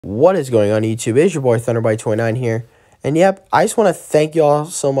What is going on YouTube? It's your boy Thunderbyte29 here. And yep, I just want to thank you all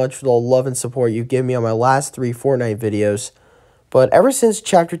so much for the love and support you've given me on my last 3 Fortnite videos. But ever since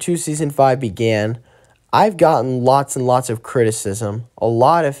Chapter 2 Season 5 began, I've gotten lots and lots of criticism, a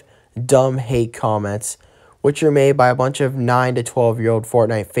lot of dumb hate comments, which are made by a bunch of 9 to 12-year-old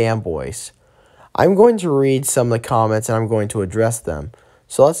Fortnite fanboys. I'm going to read some of the comments and I'm going to address them.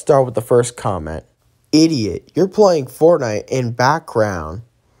 So let's start with the first comment. Idiot, you're playing Fortnite in background.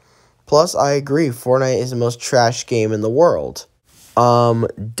 Plus, I agree, Fortnite is the most trash game in the world.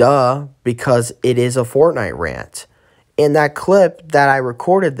 Duh, because it is a Fortnite rant. And that clip that I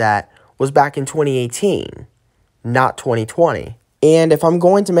recorded that was back in 2018, not 2020. And if I'm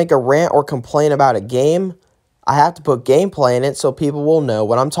going to make a rant or complain about a game, I have to put gameplay in it so people will know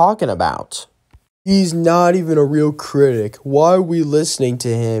what I'm talking about. He's not even a real critic. Why are we listening to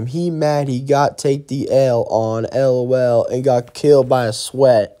him? He mad he got take the L on LOL and got killed by a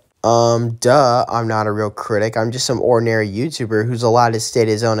sweat. Duh, I'm not a real critic. I'm just some ordinary YouTuber who's allowed to state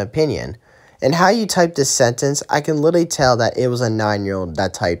his own opinion. And how you type this sentence, I can literally tell that it was a 9-year-old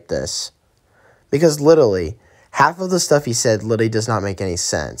that typed this. Because literally, half of the stuff he said literally does not make any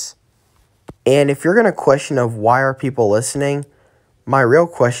sense. And if you're going to question of why are people listening, my real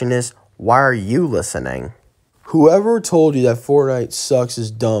question is, why are you listening? Whoever told you that Fortnite sucks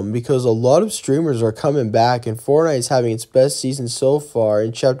is dumb, because a lot of streamers are coming back and Fortnite is having its best season so far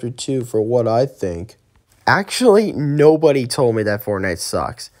in Chapter 2 for what I think. Actually, nobody told me that Fortnite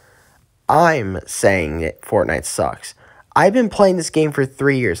sucks. I'm saying that Fortnite sucks. I've been playing this game for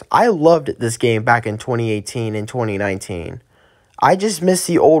 3 years. I loved this game back in 2018 and 2019. I just miss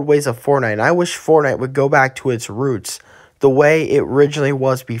the old ways of Fortnite, and I wish Fortnite would go back to its roots the way it originally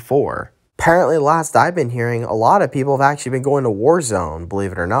was before. Apparently, last I've been hearing, a lot of people have actually been going to Warzone,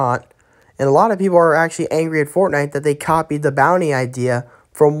 believe it or not. And a lot of people are actually angry at Fortnite that they copied the bounty idea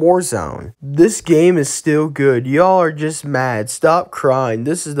from Warzone. This game is still good. Y'all are just mad. Stop crying.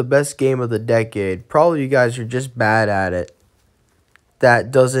 This is the best game of the decade. Probably you guys are just bad at it. That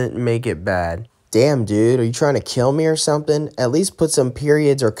doesn't make it bad. Damn, dude, are you trying to kill me or something? At least put some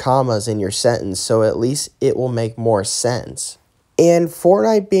periods or commas in your sentence so at least it will make more sense. And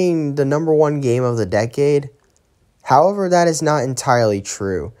Fortnite being the #1 game of the decade, however, that is not entirely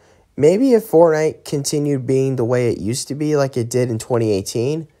true. Maybe if Fortnite continued being the way it used to be like it did in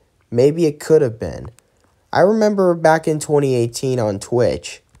 2018, maybe it could have been. I remember back in 2018 on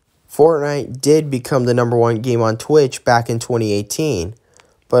Twitch, Fortnite did become the #1 game on Twitch back in 2018,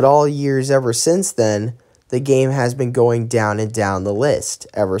 but all years ever since then, the game has been going down and down the list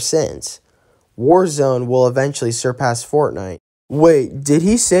ever since. Warzone will eventually surpass Fortnite. Wait, did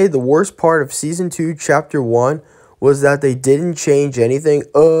he say the worst part of Season 2, Chapter 1 was that they didn't change anything?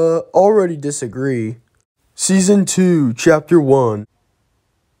 Already disagree. Season 2, Chapter 1.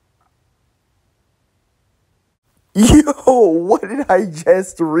 Yo, what did I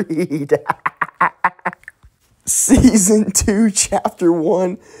just read? Season 2, Chapter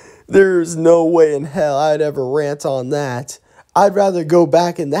 1. There's no way in hell I'd ever rant on that. I'd rather go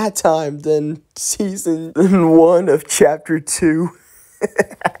back in that time than Season 1 of Chapter 2.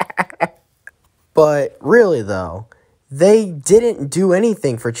 But really, though, they didn't do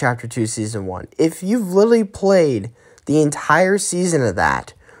anything for Chapter 2 Season 1. If you've literally played the entire season of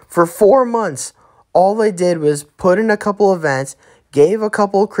that, for 4 months, all they did was put in a couple events, gave a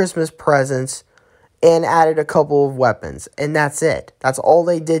couple of Christmas presents, and added a couple of weapons. And that's it. That's all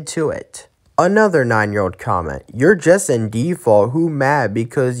they did to it. Another 9-year-old comment. You're just in default. Who mad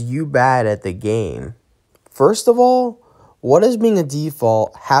because you bad at the game? First of all, what does being a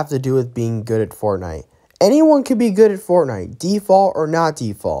default have to do with being good at Fortnite? Anyone can be good at Fortnite, default or not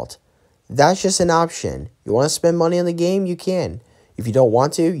default. That's just an option. You want to spend money on the game? You can. If you don't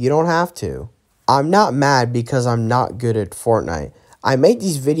want to, you don't have to. I'm not mad because I'm not good at Fortnite. I make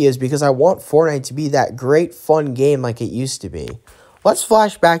these videos because I want Fortnite to be that great fun game like it used to be. Let's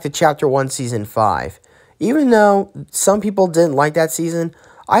flash back to Chapter 1 Season 5. Even though some people didn't like that season,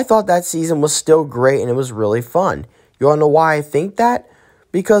 I thought that season was still great and it was really fun. You want to know why I think that?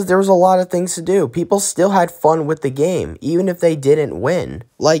 Because there was a lot of things to do. People still had fun with the game, even if they didn't win.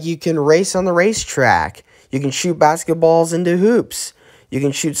 Like, you can race on the racetrack. You can shoot basketballs into hoops. You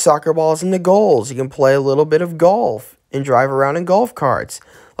can shoot soccer balls into goals. You can play a little bit of golf and drive around in golf carts.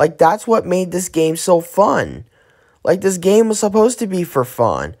 Like, that's what made this game so fun. Like, this game was supposed to be for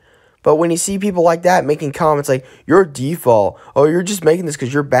fun. But when you see people like that making comments like, you're default, oh, you're just making this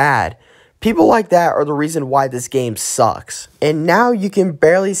because you're bad. People like that are the reason why this game sucks. And now you can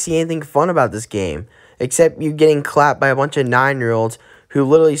barely see anything fun about this game, except you getting clapped by a bunch of 9-year-olds who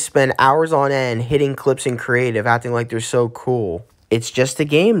literally spend hours on end hitting clips in creative, acting like they're so cool. It's just a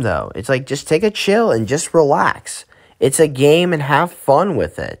game, though. It's like, just take a chill and just relax. It's a game and have fun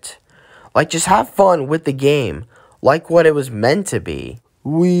with it. Like, just have fun with the game, like what it was meant to be.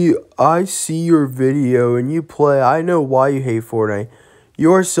 I see your video and you play. I know why you hate Fortnite.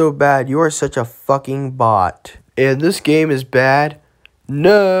 You are so bad. You are such a fucking bot. And this game is bad?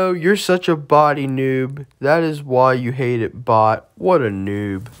 No, you're such a body noob. That is why you hate it, bot. What a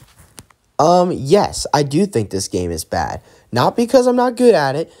noob. Yes, I do think this game is bad. Not because I'm not good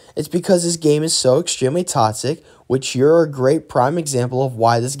at it. It's because this game is so extremely toxic, which you're a great prime example of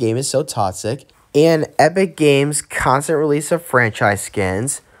why this game is so toxic. And Epic Games' constant release of franchise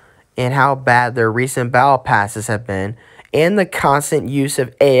skins, and how bad their recent battle passes have been, and the constant use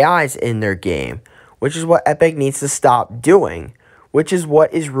of AIs in their game, which is what Epic needs to stop doing, which is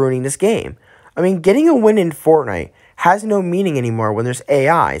what is ruining this game. I mean, getting a win in Fortnite has no meaning anymore when there's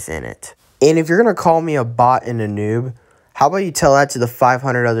AIs in it. And if you're going to call me a bot and a noob, how about you tell that to the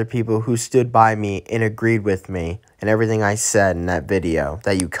 500 other people who stood by me and agreed with me and everything I said in that video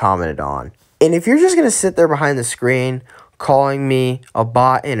that you commented on. And if you're just going to sit there behind the screen calling me a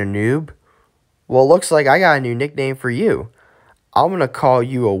bot and a noob, well, it looks like I got a new nickname for you. I'm going to call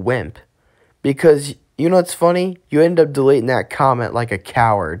you a wimp. Because, you know what's funny? You end up deleting that comment like a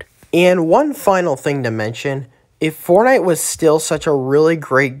coward. And one final thing to mention, if Fortnite was still such a really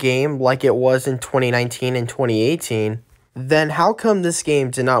great game like it was in 2019 and 2018, then how come this game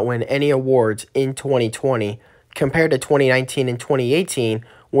did not win any awards in 2020 compared to 2019 and 2018,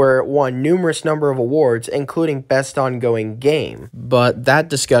 where it won numerous number of awards, including Best Ongoing Game? But that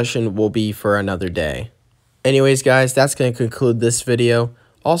discussion will be for another day. Anyways, guys, that's going to conclude this video.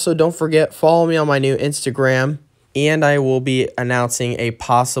 Also, don't forget, follow me on my new Instagram, and I will be announcing a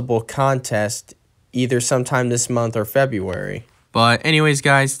possible contest either sometime this month or February. But anyways,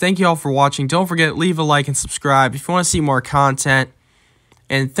 guys, thank you all for watching. Don't forget, leave a like and subscribe if you want to see more content.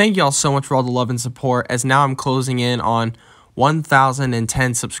 And thank you all so much for all the love and support, as now I'm closing in on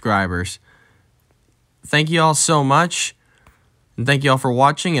 1,010 subscribers. Thank you all so much. And thank you all for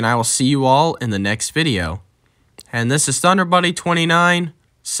watching, and I will see you all in the next video. And this is ThunderBuddy29,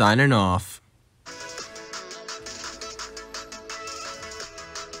 signing off.